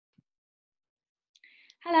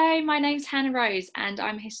Hello, my name's Hannah Rose and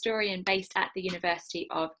I'm a historian based at the University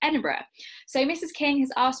of Edinburgh. So Mrs. King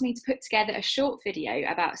has asked me to put together a short video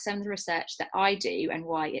about some of the research that I do and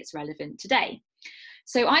why it's relevant today.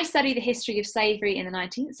 So I study the history of slavery in the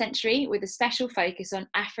 19th century with a special focus on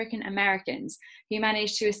African Americans who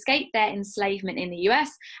managed to escape their enslavement in the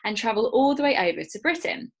US and travel all the way over to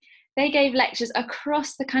Britain. They gave lectures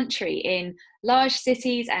across the country in large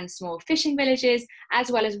cities and small fishing villages, as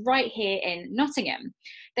well as right here in Nottingham.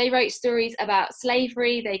 They wrote stories about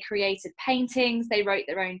slavery, they created paintings, they wrote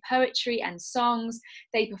their own poetry and songs,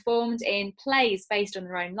 they performed in plays based on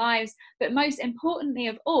their own lives, but most importantly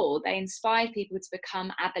of all, they inspired people to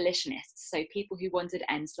become abolitionists, so people who wanted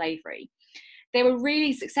to end slavery. They were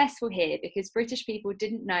really successful here because British people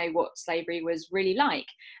didn't know what slavery was really like,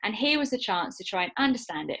 and here was the chance to try and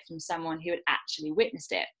understand it from someone who had actually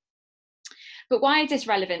witnessed it. But why is this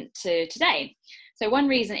relevant to today? So one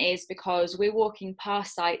reason is because we're walking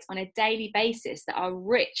past sites on a daily basis that are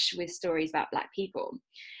rich with stories about Black people.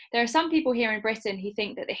 There are some people here in Britain who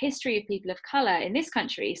think that the history of people of colour in this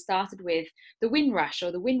country started with the Windrush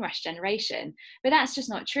or the Windrush generation, but that's just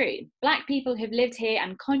not true. Black people have lived here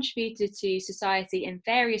and contributed to society in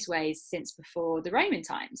various ways since before the Roman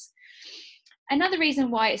times. Another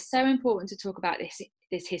reason why it's so important to talk about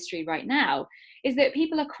this history right now is that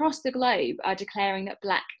people across the globe are declaring that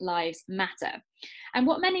Black lives matter. And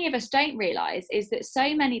what many of us don't realise is that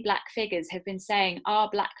so many Black figures have been saying our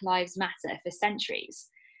Black lives matter for centuries.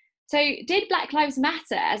 So did Black Lives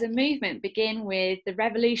Matter as a movement begin with the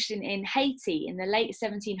revolution in Haiti in the late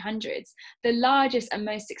 1700s, the largest and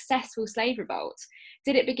most successful slave revolt?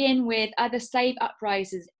 Did it begin with other slave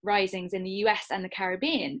uprisings in the US and the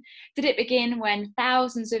Caribbean? Did it begin when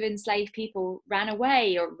thousands of enslaved people ran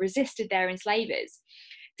away or resisted their enslavers?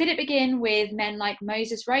 Did it begin with men like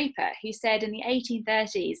Moses Roper, who said in the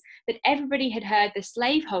 1830s that everybody had heard the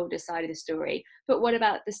slaveholder side of the story, but what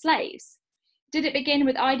about the slaves? Did it begin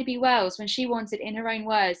with Ida B. Wells when she wanted, in her own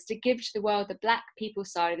words, to give to the world the Black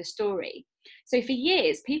people's side of the story? So for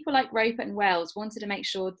years, people like Roper and Wells wanted to make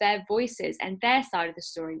sure their voices and their side of the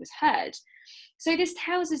story was heard. So this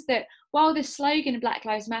tells us that while the slogan Black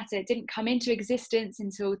Lives Matter didn't come into existence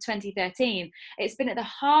until 2013, it's been at the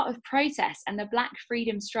heart of protest and the Black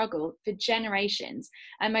freedom struggle for generations.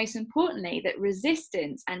 And most importantly, that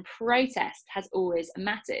resistance and protest has always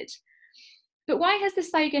mattered. But why has the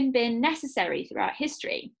slogan been necessary throughout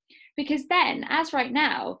history? Because then, as right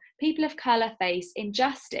now, people of colour face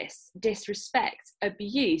injustice, disrespect,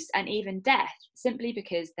 abuse, and even death simply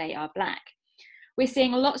because they are Black. We're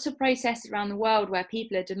seeing lots of protests around the world where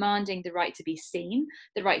people are demanding the right to be seen,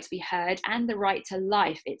 the right to be heard, and the right to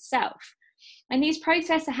life itself. And these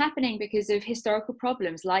protests are happening because of historical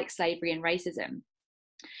problems like slavery and racism.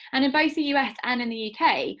 And in both the US and in the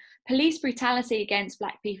UK, police brutality against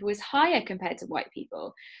Black people is higher compared to white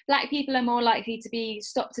people. Black people are more likely to be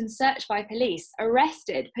stopped and searched by police,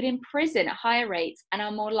 arrested, put in prison at higher rates, and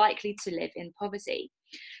are more likely to live in poverty.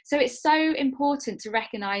 So it's so important to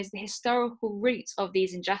recognise the historical roots of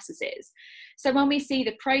these injustices. So when we see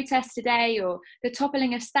the protests today or the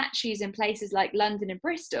toppling of statues in places like London and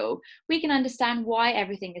Bristol, we can understand why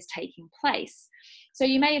everything is taking place. So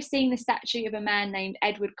you may have seen the statue of a man named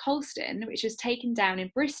Edward Colston, which was taken down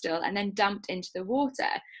in Bristol and then dumped into the water.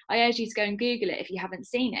 I urge you to go and Google it if you haven't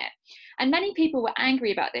seen it. And many people were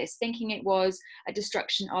angry about this, thinking it was a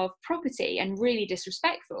destruction of property and really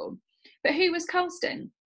disrespectful. But who was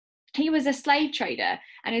Colston? He was a slave trader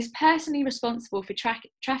and is personally responsible for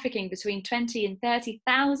trafficking between 20 and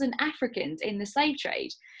 30,000 Africans in the slave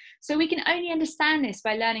trade. So we can only understand this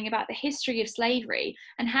by learning about the history of slavery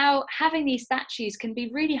and how having these statues can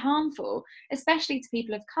be really harmful, especially to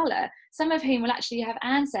people of colour, some of whom will actually have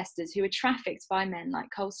ancestors who were trafficked by men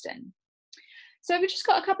like Colston. So we've just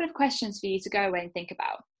got a couple of questions for you to go away and think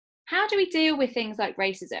about. How do we deal with things like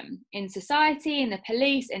racism in society, in the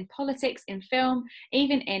police, in politics, in film,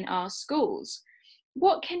 even in our schools?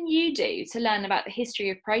 What can you do to learn about the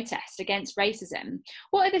history of protest against racism?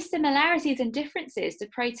 What are the similarities and differences to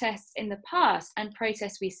protests in the past and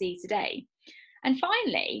protests we see today? And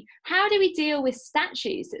finally, how do we deal with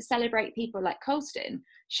statues that celebrate people like Colston?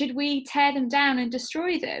 Should we tear them down and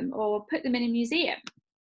destroy them or put them in a museum?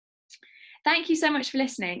 Thank you so much for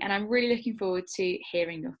listening, and I'm really looking forward to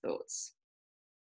hearing your thoughts.